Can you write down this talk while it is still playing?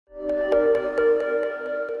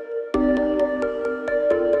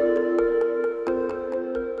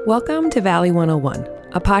Welcome to Valley 101,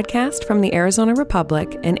 a podcast from the Arizona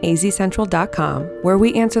Republic and azcentral.com, where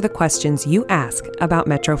we answer the questions you ask about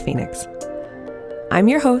Metro Phoenix. I'm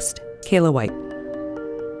your host, Kayla White.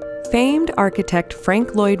 Famed architect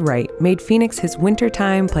Frank Lloyd Wright made Phoenix his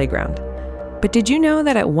wintertime playground. But did you know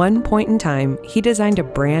that at one point in time, he designed a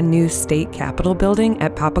brand new state capitol building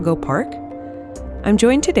at Papago Park? I'm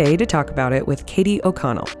joined today to talk about it with Katie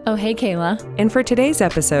O'Connell. Oh, hey, Kayla. And for today's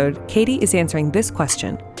episode, Katie is answering this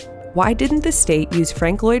question. Why didn't the state use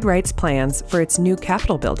Frank Lloyd Wright's plans for its new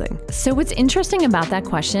Capitol building? So what's interesting about that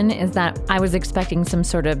question is that I was expecting some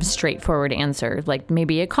sort of straightforward answer, like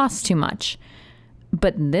maybe it costs too much.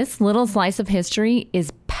 But this little slice of history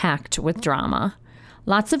is packed with drama.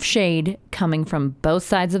 Lots of shade coming from both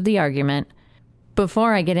sides of the argument.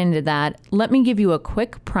 Before I get into that, let me give you a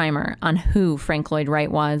quick primer on who Frank Lloyd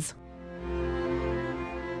Wright was.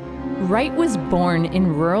 Wright was born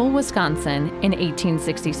in rural Wisconsin in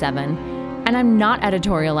 1867, and I'm not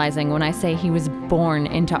editorializing when I say he was born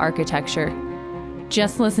into architecture.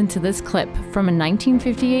 Just listen to this clip from a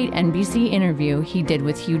 1958 NBC interview he did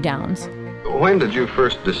with Hugh Downs. When did you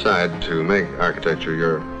first decide to make architecture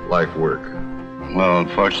your life work? Well,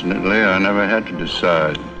 unfortunately, I never had to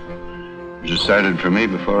decide. It was decided for me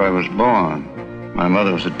before I was born. My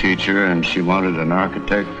mother was a teacher, and she wanted an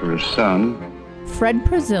architect for her son. Fred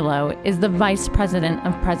Prezillo is the Vice President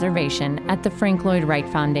of Preservation at the Frank Lloyd Wright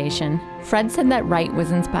Foundation. Fred said that Wright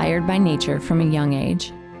was inspired by nature from a young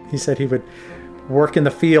age. He said he would work in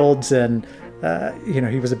the fields and,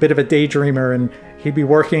 he was a bit of a daydreamer, and he'd be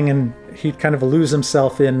working and he'd kind of lose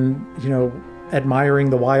himself in, admiring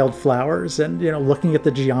the wildflowers and, looking at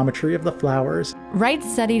the geometry of the flowers. Wright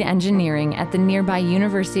studied engineering at the nearby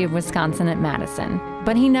University of Wisconsin at Madison,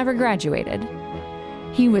 but he never graduated.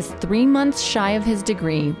 He was 3 months shy of his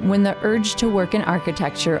degree when the urge to work in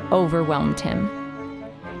architecture overwhelmed him.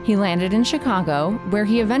 He landed in Chicago, where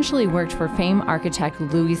he eventually worked for famed architect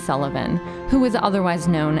Louis Sullivan, who was otherwise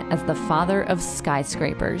known as the father of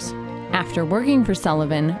skyscrapers. After working for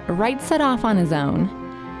Sullivan, Wright set off on his own.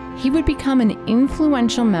 He would become an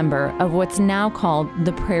influential member of what's now called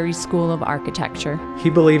the Prairie School of Architecture. He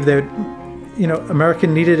believed that, America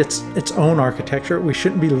needed its own architecture. We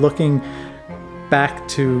shouldn't be looking back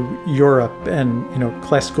to Europe and,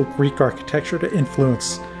 classical Greek architecture to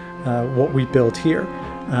influence what we build here.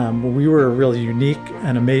 We were a really unique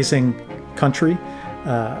and amazing country,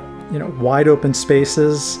 wide open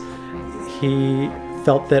spaces. He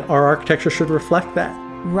felt that our architecture should reflect that.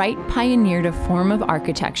 Wright pioneered a form of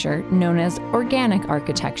architecture known as organic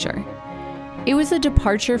architecture. It was a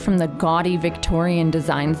departure from the gaudy Victorian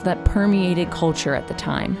designs that permeated culture at the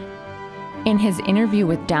time. In his interview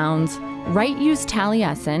with Downs, Wright used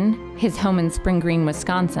Taliesin, his home in Spring Green,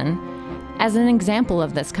 Wisconsin, as an example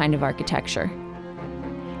of this kind of architecture.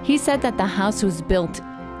 He said that the house was built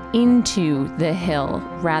into the hill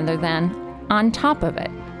rather than on top of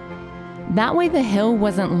it. That way the hill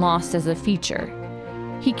wasn't lost as a feature.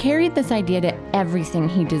 He carried this idea to everything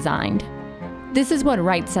he designed. This is what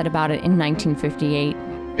Wright said about it in 1958.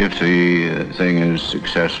 If the thing is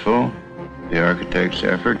successful, the architect's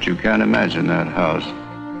effort, you can't imagine that house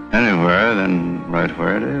anywhere than right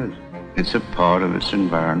where it is. It's a part of its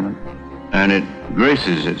environment, and it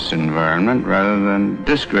graces its environment rather than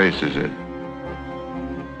disgraces it.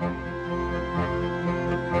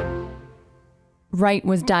 Wright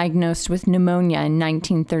was diagnosed with pneumonia in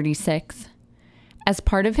 1936. As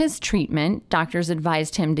part of his treatment, doctors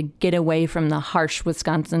advised him to get away from the harsh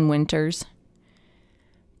Wisconsin winters.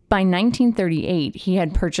 By 1938, he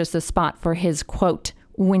had purchased a spot for his, quote,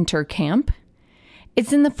 winter camp.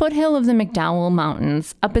 It's in the foothill of the McDowell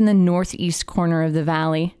Mountains, up in the northeast corner of the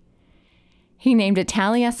valley. He named it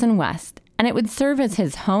Taliesin West, and it would serve as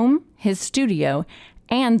his home, his studio,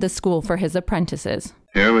 and the school for his apprentices.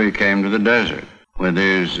 Here we came to the desert, where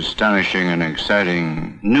there's astonishing and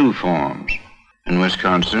exciting new forms. In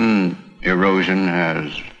Wisconsin, erosion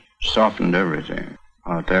has softened everything.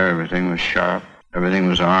 Out there, everything was sharp. Everything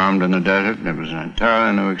was armed in the desert, and it was an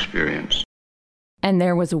entirely new experience. And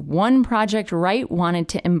there was one project Wright wanted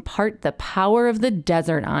to impart the power of the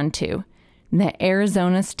desert onto, the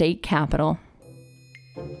Arizona State Capitol.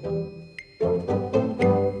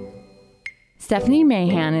 Stephanie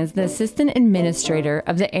Mahan is the assistant administrator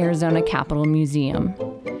of the Arizona Capitol Museum.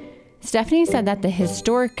 Stephanie said that the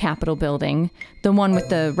historic Capitol building, the one with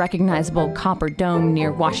the recognizable copper dome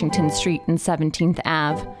near Washington Street and 17th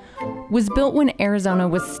Ave, was built when Arizona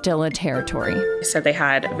was still a territory. So they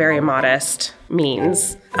had very modest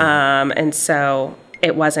means. And so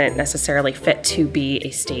it wasn't necessarily fit to be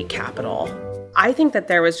a state capital. I think that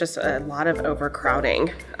there was just a lot of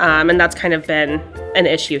overcrowding, and that's kind of been an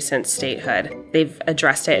issue since statehood. They've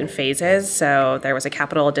addressed it in phases. So there was a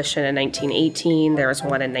Capitol addition in 1918, there was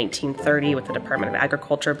one in 1930 with the Department of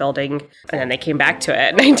Agriculture building, and then they came back to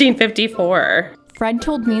it in 1954. Fred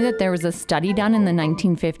told me that there was a study done in the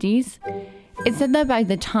 1950s. It said that by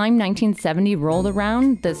the time 1970 rolled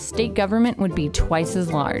around, the state government would be twice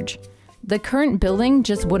as large. The current building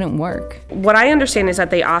just wouldn't work. What I understand is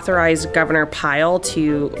that they authorized Governor Pyle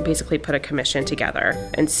to basically put a commission together.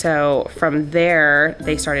 And so from there,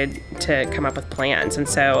 they started to come up with plans. And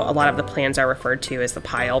so a lot of the plans are referred to as the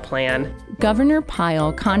Pyle Plan. Governor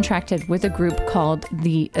Pyle contracted with a group called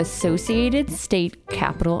the Associated State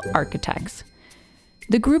Capitol Architects.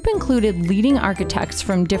 The group included leading architects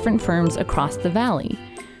from different firms across the valley.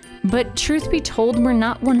 But truth be told, we're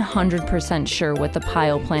not 100% sure what the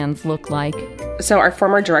Pyle plans look like. So our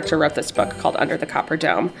former director wrote this book called Under the Copper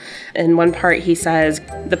Dome. In one part, he says,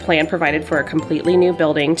 the plan provided for a completely new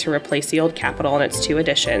building to replace the old Capitol and its two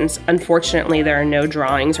additions. Unfortunately, there are no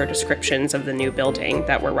drawings or descriptions of the new building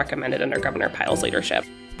that were recommended under Governor Pyle's leadership.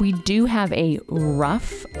 We do have a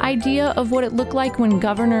rough idea of what it looked like when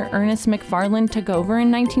Governor Ernest McFarland took over in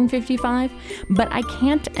 1955, but I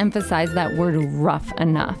can't emphasize that word rough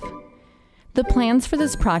enough. The plans for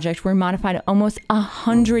this project were modified almost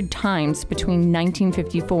 100 times between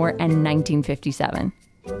 1954 and 1957.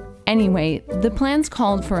 Anyway, the plans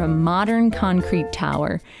called for a modern concrete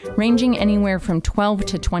tower, ranging anywhere from 12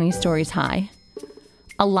 to 20 stories high.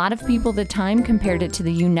 A lot of people at the time compared it to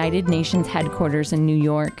the United Nations headquarters in New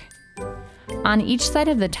York. On each side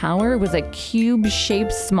of the tower was a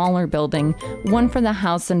cube-shaped smaller building, one for the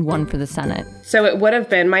House and one for the Senate. So it would have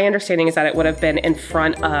been, my understanding is that it would have been in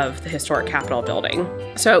front of the historic Capitol building.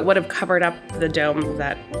 So it would have covered up the dome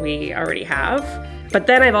that we already have. But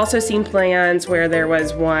then I've also seen plans where there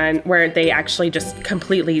was one where they actually just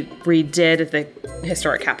completely redid the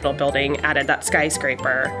historic Capitol building, added that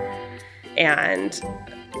skyscraper, and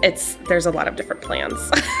there's a lot of different plans.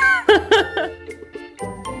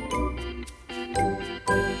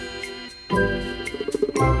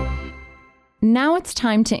 Now it's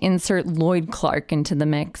time to insert Lloyd Clark into the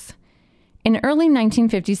mix. In early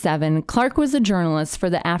 1957, Clark was a journalist for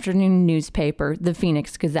the afternoon newspaper, the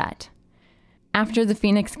Phoenix Gazette. After the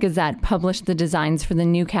Phoenix Gazette published the designs for the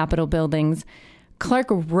new Capitol buildings, Clark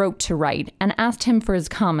wrote to Wright and asked him for his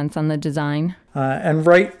comments on the design. And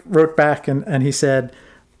Wright wrote back and he said,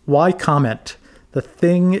 "Why comment? The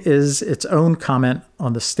thing is its own comment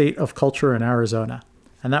on the state of culture in Arizona."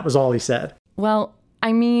 And that was all he said. Well,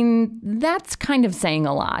 I mean, that's kind of saying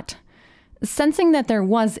a lot. Sensing that there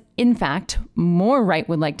was, in fact, more Wright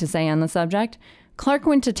would like to say on the subject, Clark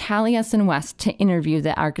went to Taliesin West to interview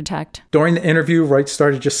the architect. During the interview, Wright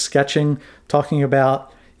started just sketching, talking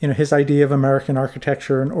about, his idea of American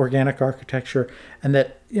architecture and organic architecture, and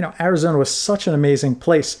that, Arizona was such an amazing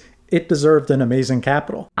place. It deserved an amazing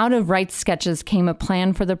capital. Out of Wright's sketches came a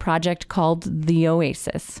plan for the project called the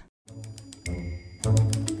Oasis.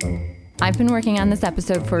 I've been working on this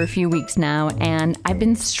episode for a few weeks now, and I've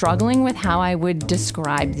been struggling with how I would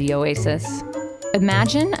describe the Oasis.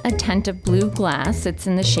 Imagine a tent of blue glass. It's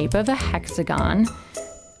in the shape of a hexagon.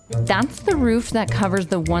 That's the roof that covers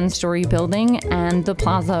the one-story building and the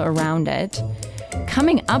plaza around it.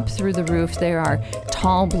 Coming up through the roof, there are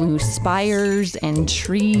tall blue spires and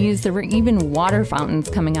trees. There were even water fountains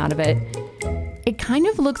coming out of it. It kind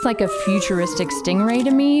of looks like a futuristic stingray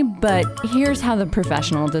to me, but here's how the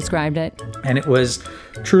professional described it. And it was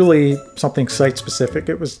truly something site-specific.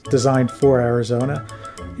 It was designed for Arizona.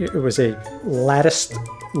 It was a latticed,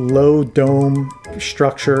 low dome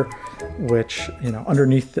structure, which,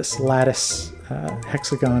 underneath this lattice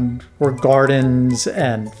hexagon were gardens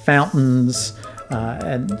and fountains,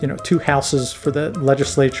 and, two houses for the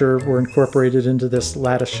legislature were incorporated into this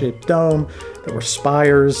lattice-shaped dome. There were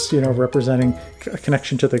spires, representing a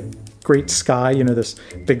connection to the great sky, this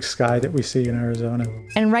big sky that we see in Arizona.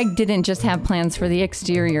 And Wright didn't just have plans for the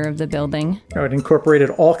exterior of the building. It incorporated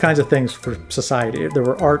all kinds of things for society. There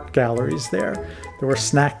were art galleries there. There were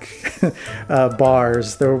snack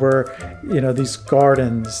bars. There were, these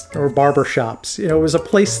gardens. There were barber shops. It was a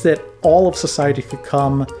place that all of society could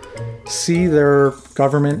come, see their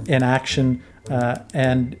government in action,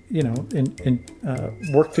 and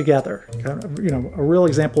work together. A real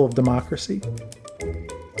example of democracy.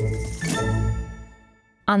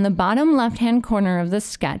 On the bottom left-hand corner of the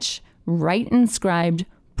sketch, Wright inscribed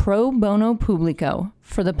 "Pro Bono Publico,"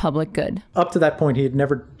 for the public good. Up to that point, he had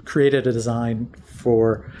never created a design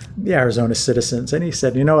for the Arizona citizens, and he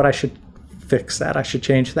said, "You know what? I should fix that. I should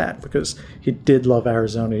change that, because he did love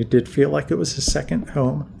Arizona. He did feel like it was his second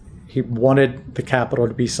home. He wanted the capital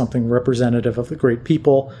to be something representative of the great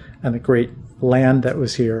people and the great land that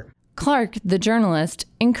was here. Clark, the journalist,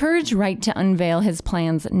 encouraged Wright to unveil his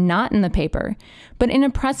plans not in the paper, but in a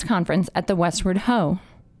press conference at the Westward Ho.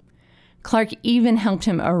 Clark even helped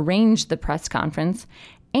him arrange the press conference,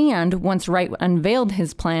 and once Wright unveiled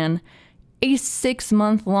his plan, a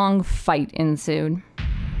 6-month-long fight ensued.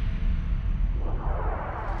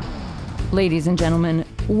 Ladies and gentlemen,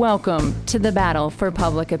 welcome to the battle for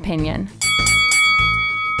public opinion.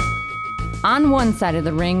 On one side of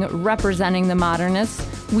the ring, representing the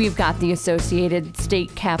modernists, we've got the Associated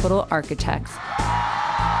State Capitol Architects.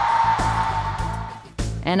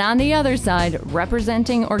 And on the other side,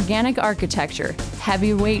 representing organic architecture,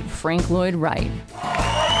 heavyweight Frank Lloyd Wright.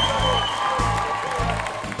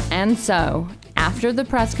 And so, after the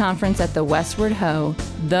press conference at the Westward Ho,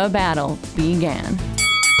 the battle began.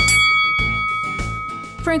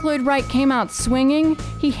 Frank Lloyd Wright came out swinging.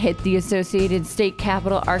 He hit the Associated State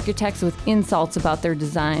Capitol Architects with insults about their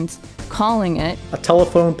designs, calling it a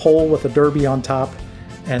telephone pole with a derby on top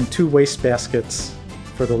and 2 wastebaskets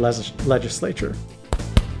for the legislature.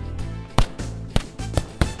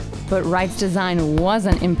 But Wright's design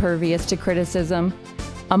wasn't impervious to criticism.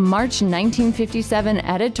 A March 1957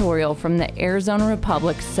 editorial from the Arizona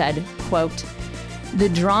Republic said, quote, "The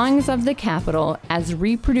drawings of the Capitol, as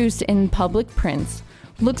reproduced in public prints,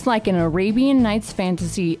 looks like an Arabian Nights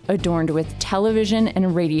fantasy adorned with television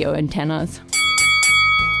and radio antennas."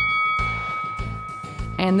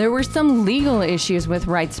 And there were some legal issues with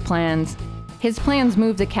Wright's plans. His plans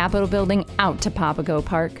moved the Capitol building out to Papago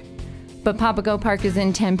Park. But Papago Park is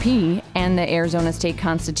in Tempe, and the Arizona State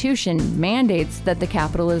Constitution mandates that the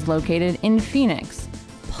Capitol is located in Phoenix.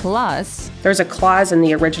 Plus, there's a clause in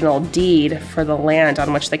the original deed for the land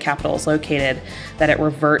on which the Capitol is located that it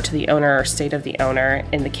revert to the owner or state of the owner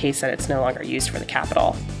in the case that it's no longer used for the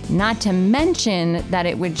Capitol. Not to mention that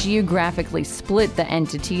it would geographically split the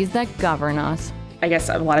entities that govern us. I guess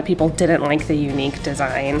a lot of people didn't like the unique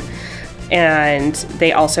design, and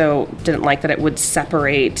they also didn't like that it would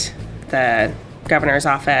separate the governor's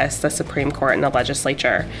office, the Supreme Court, and the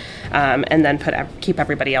legislature, and then keep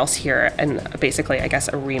everybody else here in basically, I guess,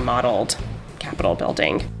 a remodeled Capitol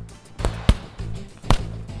building.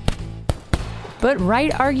 But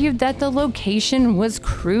Wright argued that the location was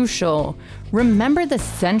crucial. Remember, the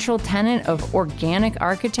central tenet of organic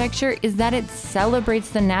architecture is that it celebrates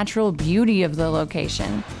the natural beauty of the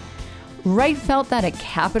location. Wright felt that a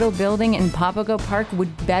Capitol building in Papago Park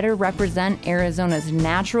would better represent Arizona's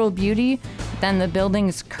natural beauty than the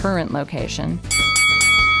building's current location.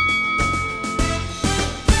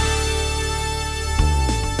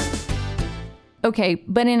 Okay,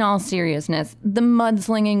 but in all seriousness, the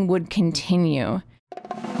mudslinging would continue.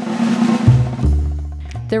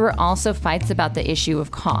 There were also fights about the issue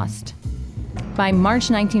of cost. By March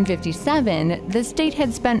 1957, the state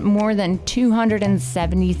had spent more than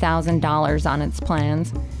 $270,000 on its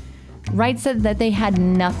plans. Wright said that they had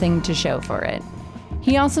nothing to show for it.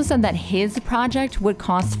 He also said that his project would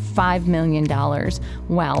cost $5 million,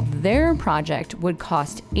 while their project would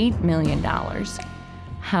cost $8 million.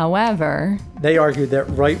 However, they argued that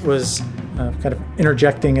Wright was kind of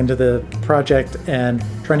interjecting into the project and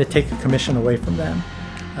trying to take a commission away from them.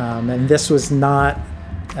 And this was not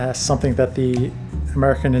something that the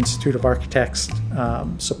American Institute of Architects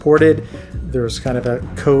supported. There's kind of a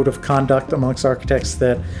code of conduct amongst architects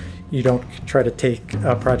that you don't try to take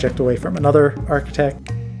a project away from another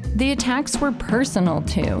architect. The attacks were personal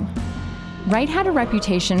too. Wright had a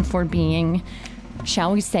reputation for being,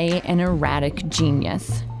 shall we say, an erratic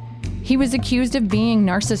genius. He was accused of being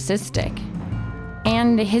narcissistic,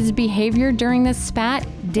 and his behavior during this spat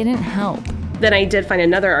didn't help. Then I did find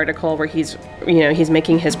another article where he's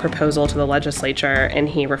making his proposal to the legislature, and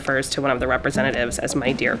he refers to one of the representatives as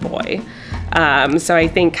 "my dear boy." So I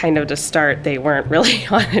think kind of to start, they weren't really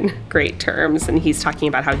on great terms, and he's talking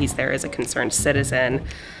about how he's there as a concerned citizen,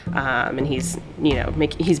 and he's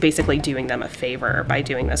basically doing them a favor by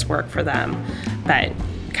doing this work for them. But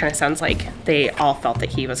kind of sounds like they all felt that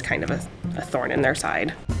he was kind of a thorn in their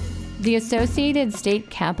side. The Associated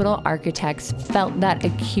State Capitol Architects felt that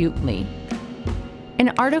acutely.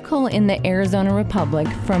 An article in the Arizona Republic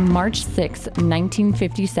from March 6,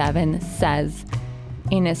 1957 says,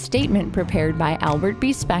 in a statement prepared by Albert B.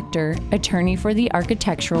 Spector, attorney for the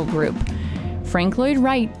architectural group, Frank Lloyd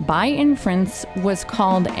Wright, by inference, was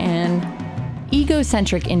called an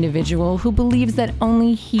egocentric individual who believes that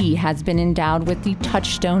only he has been endowed with the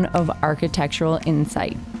touchstone of architectural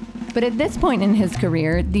insight. But at this point in his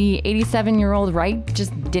career, the 87-year-old Wright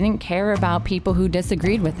just didn't care about people who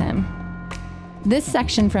disagreed with him. This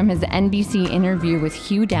section from his NBC interview with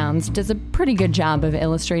Hugh Downs does a pretty good job of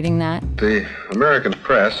illustrating that. The American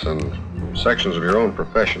press and sections of your own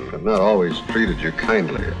profession have not always treated you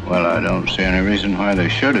kindly. Well, I don't see any reason why they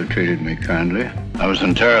should have treated me kindly. I was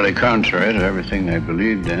entirely contrary to everything they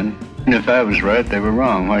believed in. And if I was right, they were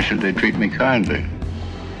wrong. Why should they treat me kindly?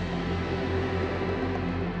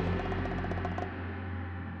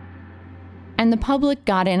 And the public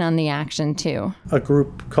got in on the action, too. A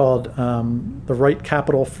group called the Wright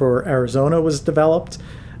Capital for Arizona was developed,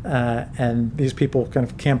 and these people kind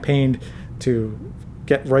of campaigned to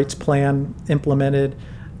get Wright's plan implemented.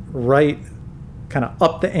 Wright kind of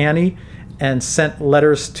upped the ante and sent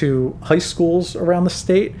letters to high schools around the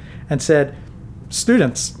state and said,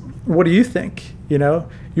 students, what do you think? You know,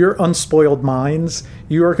 you're unspoiled minds.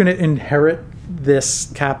 You are going to inherit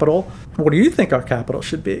this capital. What do you think our capital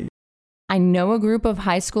should be? I know a group of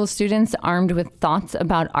high school students armed with thoughts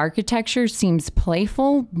about architecture seems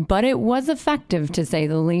playful, but it was effective, to say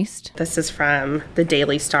the least. This is from the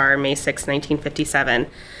Daily Star, May 6, 1957.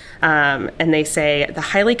 And they say, the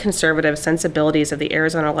highly conservative sensibilities of the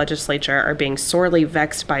Arizona legislature are being sorely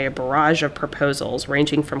vexed by a barrage of proposals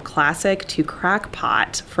ranging from classic to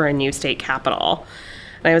crackpot for a new state capital.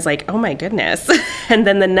 And I was like, oh my goodness. And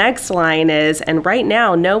then the next line is, and right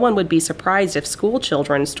now, no one would be surprised if school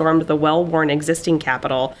children stormed the well-worn existing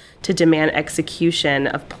capitol to demand execution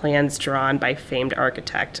of plans drawn by famed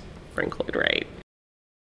architect Frank Lloyd Wright.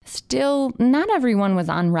 Still, not everyone was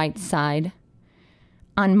on Wright's side.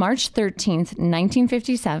 On March 13th,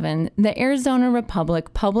 1957, the Arizona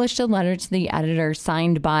Republic published a letter to the editor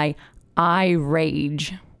signed by I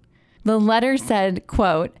Rage. The letter said,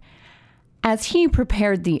 quote, as he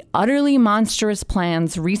prepared the utterly monstrous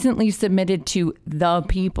plans recently submitted to the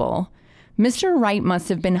people, Mr. Wright must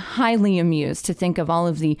have been highly amused to think of all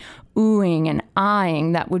of the oohing and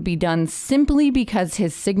eyeing that would be done simply because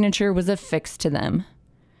his signature was affixed to them.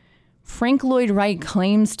 Frank Lloyd Wright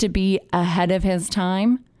claims to be ahead of his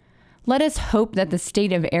time. Let us hope that the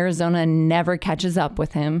state of Arizona never catches up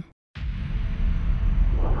with him.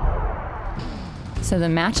 So the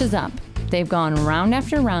match is up. They've gone round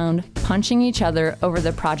after round, punching each other over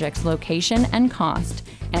the project's location and cost,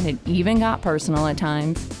 and it even got personal at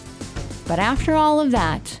times. But after all of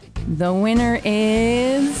that, the winner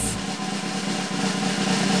is...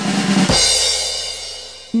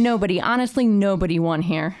 nobody. Honestly, nobody won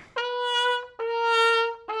here.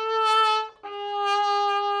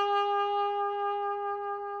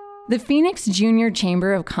 The Phoenix Junior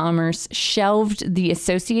Chamber of Commerce shelved the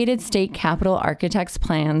Associated State Capitol Architects'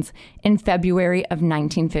 plans in February of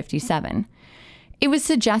 1957. It was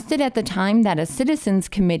suggested at the time that a citizens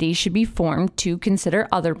committee should be formed to consider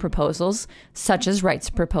other proposals, such as Wright's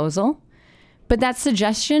proposal. But that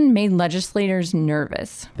suggestion made legislators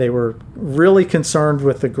nervous. They were really concerned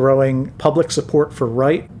with the growing public support for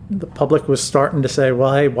Wright. The public was starting to say,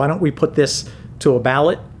 well, hey, why don't we put this to a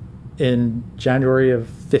ballot in January of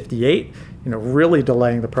 58, really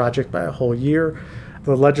delaying the project by a whole year.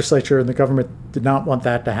 The legislature and the government did not want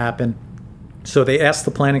that to happen. So they asked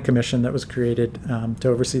the Planning Commission that was created to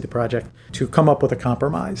oversee the project to come up with a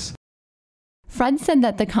compromise. Fred said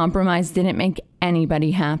that the compromise didn't make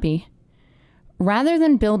anybody happy. Rather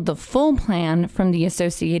than build the full plan from the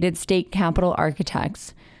Associated State Capitol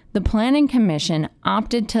Architects, the Planning Commission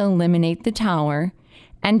opted to eliminate the tower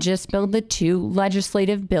and just build the two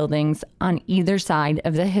legislative buildings on either side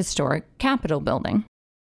of the historic Capitol building.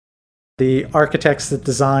 The architects that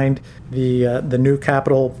designed the new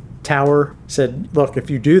Capitol Tower said, look,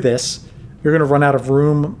 if you do this, you're going to run out of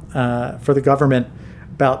room for the government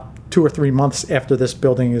about 2 or 3 months after this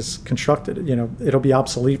building is constructed. It'll be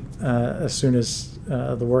obsolete as soon as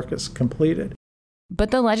the work is completed.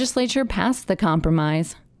 But the legislature passed the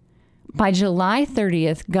compromise. By July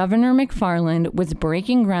 30th, Governor McFarland was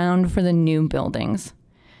breaking ground for the new buildings.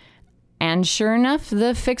 And sure enough,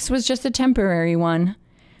 the fix was just a temporary one.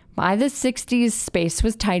 By the 60s, space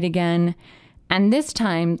was tight again, and this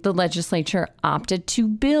time the legislature opted to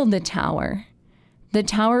build the tower. The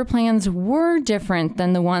tower plans were different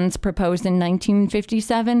than the ones proposed in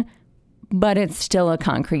 1957, but it's still a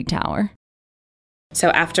concrete tower. So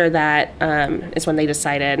after that is when they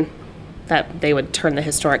decided that they would turn the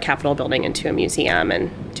historic Capitol building into a museum and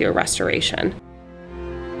do a restoration.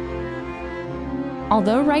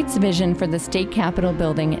 Although Wright's vision for the state Capitol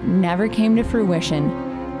building never came to fruition,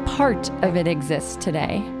 part of it exists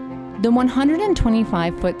today. The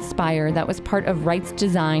 125-foot spire that was part of Wright's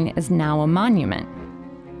design is now a monument.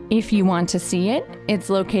 If you want to see it, it's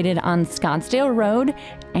located on Scottsdale Road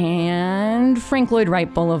and Frank Lloyd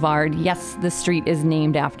Wright Boulevard. Yes, the street is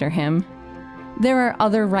named after him. There are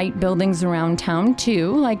other Wright buildings around town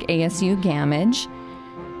too, like ASU Gamage.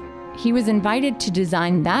 He was invited to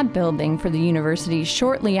design that building for the university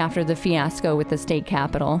shortly after the fiasco with the state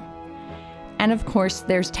capitol. And of course,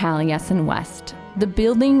 there's Taliesin West, the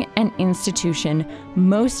building and institution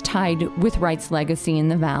most tied with Wright's legacy in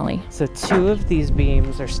the valley. So 2 of these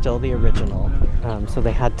beams are still the original. So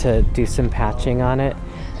they had to do some patching on it,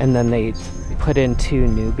 and then they put in 2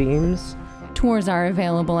 new beams. Tours are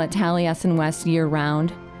available at Taliesin West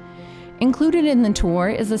year-round. Included in the tour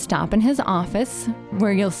is a stop in his office,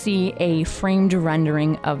 where you'll see a framed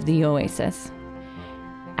rendering of the oasis.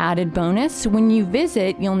 Added bonus, when you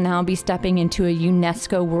visit, you'll now be stepping into a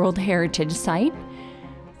UNESCO World Heritage Site.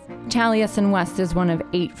 Taliesin West is one of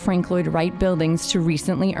 8 Frank Lloyd Wright buildings to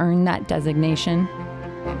recently earn that designation.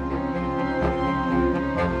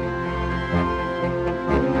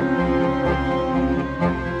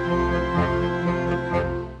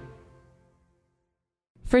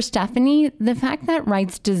 For Stephanie, the fact that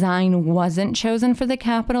Wright's design wasn't chosen for the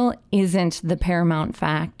Capitol isn't the paramount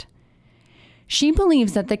fact. She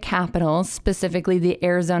believes that the Capitol, specifically the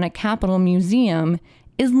Arizona Capitol Museum,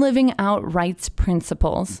 is living out Wright's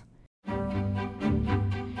principles.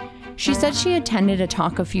 She said she attended a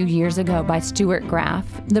talk a few years ago by Stuart Graff,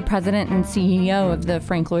 the president and CEO of the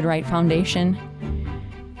Frank Lloyd Wright Foundation.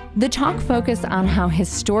 The talk focused on how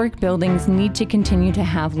historic buildings need to continue to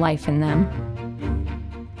have life in them.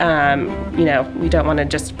 We don't want to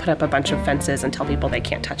just put up a bunch of fences and tell people they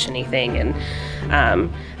can't touch anything. And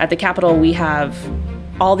at the Capitol, we have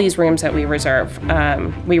all these rooms that we reserve.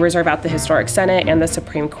 We reserve out the Historic Senate and the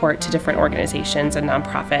Supreme Court to different organizations and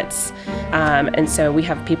nonprofits. And so we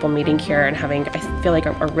have people meeting here and having, I feel like,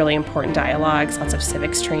 a really important dialogues, lots of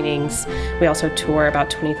civics trainings. We also tour about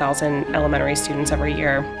 20,000 elementary students every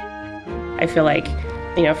year. I feel like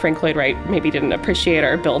Frank Lloyd Wright maybe didn't appreciate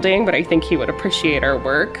our building, but I think he would appreciate our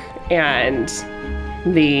work and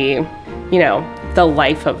the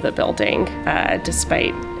life of the building,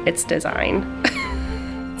 despite its design.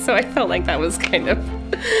 So I felt like that was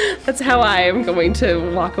that's how I am going to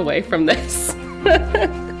walk away from this.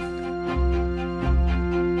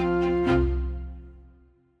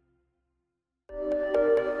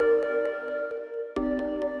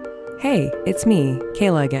 Hey, it's me,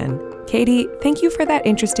 Kayla again. Katie, thank you for that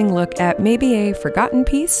interesting look at maybe a forgotten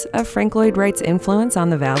piece of Frank Lloyd Wright's influence on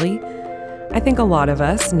the Valley. I think a lot of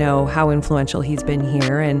us know how influential he's been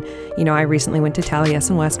here, and, I recently went to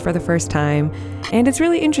Taliesin West for the first time, and it's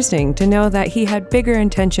really interesting to know that he had bigger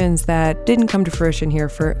intentions that didn't come to fruition here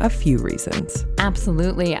for a few reasons.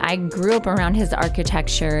 Absolutely. I grew up around his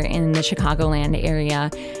architecture in the Chicagoland area,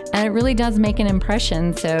 and it really does make an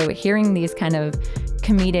impression, so hearing these kind of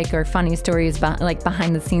comedic or funny stories, like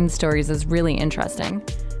behind-the-scenes stories, is really interesting.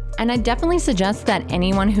 And I definitely suggest that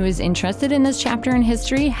anyone who is interested in this chapter in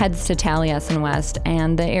history heads to Taliesin West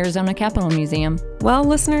and the Arizona Capitol Museum. Well,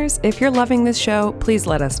 listeners, if you're loving this show, please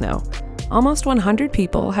let us know. Almost 100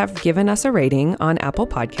 people have given us a rating on Apple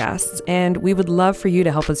Podcasts, and we would love for you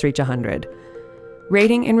to help us reach 100.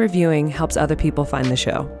 Rating and reviewing helps other people find the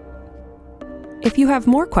show. If you have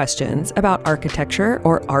more questions about architecture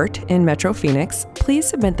or art in Metro Phoenix, please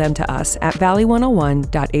submit them to us at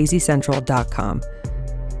valley101.azcentral.com.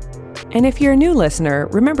 And if you're a new listener,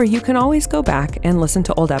 remember you can always go back and listen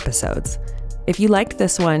to old episodes. If you liked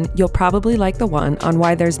this one, you'll probably like the one on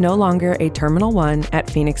why there's no longer a Terminal 1 at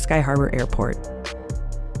Phoenix Sky Harbor Airport.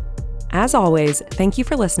 As always, thank you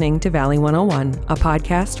for listening to Valley 101, a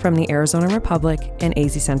podcast from the Arizona Republic and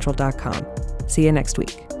azcentral.com. See you next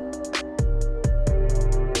week.